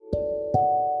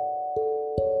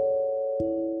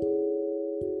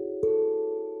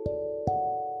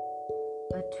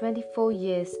24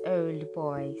 years old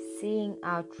boy, seeing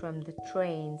out from the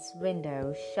train's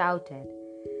window, shouted,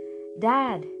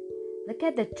 "Dad, look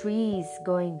at the trees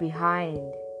going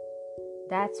behind."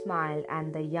 Dad smiled,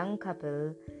 and the young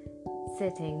couple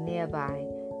sitting nearby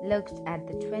looked at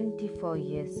the 24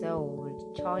 years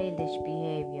old childish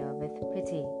behavior with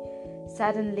pity.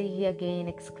 Suddenly he again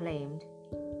exclaimed,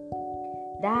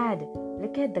 "Dad,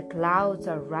 look at the clouds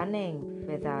are running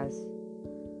with us."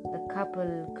 The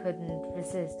couple couldn't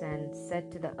resist and said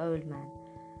to the old man,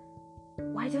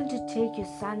 "Why don't you take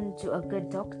your son to a good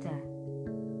doctor?"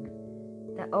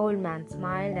 The old man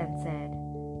smiled and said,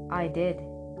 "I did,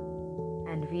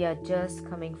 and we are just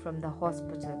coming from the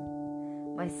hospital.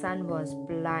 My son was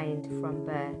blind from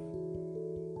birth.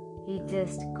 He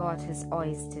just got his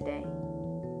eyes today."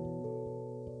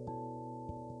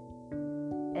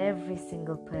 Every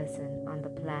single person on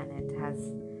the planet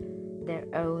has their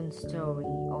own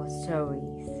story or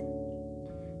stories.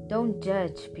 Don't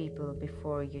judge people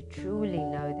before you truly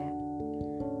know them.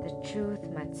 The truth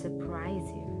might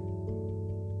surprise you.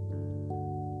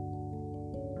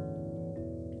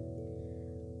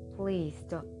 Please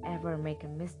don't ever make a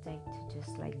mistake to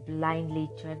just blindly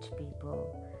judge people.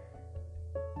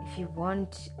 If you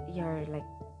want, you're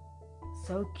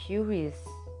so curious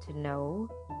to know,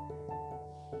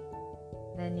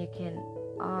 then you can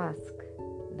ask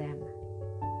them,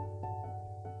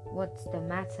 what's the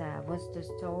matter, what's the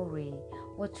story,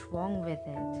 what's wrong with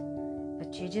it.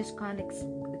 But you just can't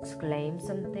exclaim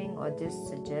something or just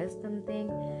suggest something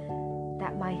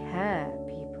that might hurt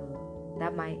people,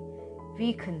 that might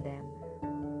weaken them.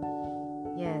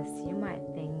 Yes, you might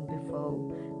think before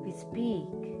we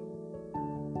speak.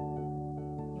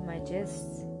 You might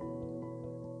just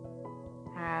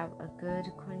have a good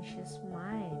conscious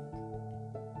mind.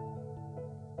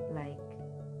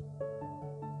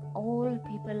 All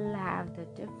people have the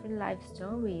different life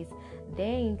stories. They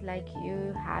ain't like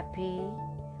you happy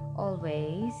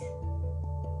always.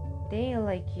 They ain't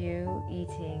like you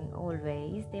eating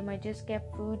always. They might just get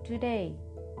food today.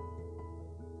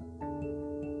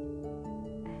 And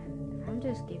I'm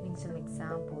just giving some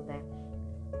example that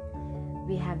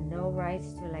we have no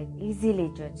rights to easily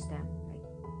judge them.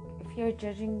 If you're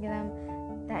judging them,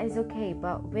 that is okay,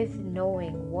 but with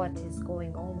knowing what is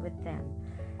going on with them.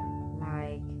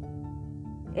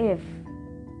 If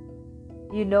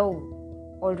you know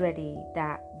already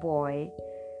that boy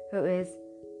who is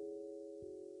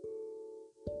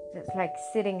just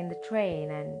sitting in the train,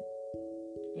 and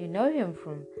you know him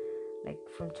from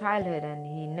childhood, and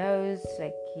he knows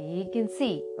he can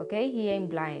see, okay, he ain't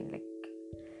blind,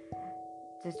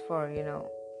 just for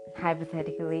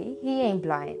hypothetically he ain't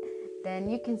blind, then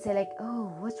you can say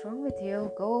 "Oh, what's wrong with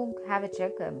you? Go have a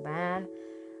checkup, man."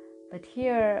 But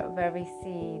here where we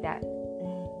see that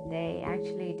they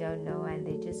actually don't know, and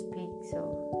they just speak so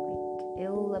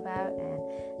ill about, and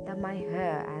that might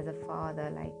hurt as a father.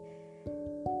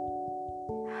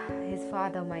 His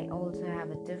father might also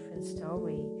have a different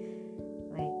story,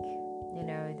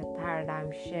 the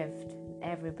paradigm shift.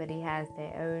 Everybody has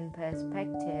their own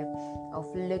perspective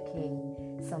of looking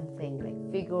something,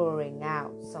 figuring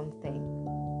out something.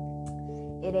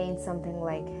 It ain't something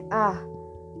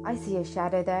I see a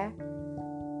shadow there.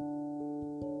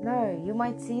 No, you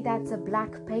might see that's a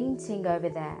black painting over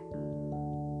there.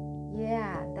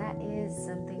 Yeah, that is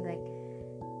something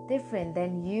different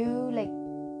than you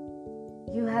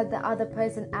you had the other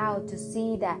person out to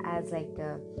see that as a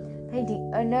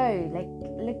painting. Oh no,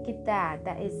 look at that.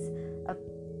 That is a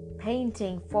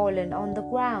painting fallen on the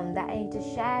ground. That ain't a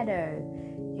shadow.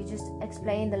 You just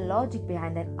explain the logic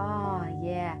behind it.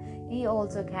 Yeah, he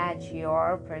also catch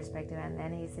your perspective, and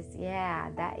then he says, yeah,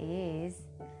 that is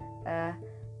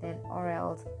then, or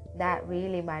else that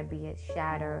really might be a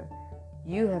shadow.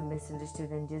 You have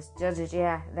misunderstood and just judge it.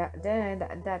 Yeah,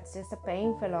 that's just a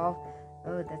painful of,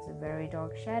 oh, that's a very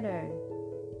dark shadow,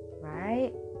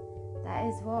 right? That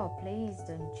is what. Please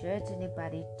don't judge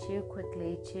anybody too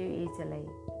quickly, too easily.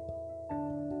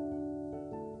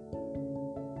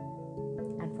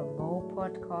 And for more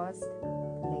podcasts,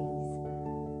 please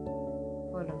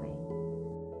follow me.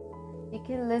 You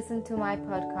can listen to my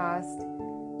podcast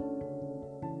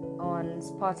on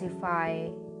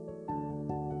Spotify,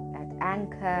 at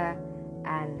Anchor,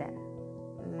 and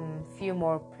few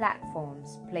more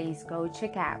platforms. Please go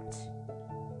check out.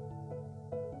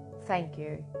 Thank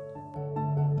you.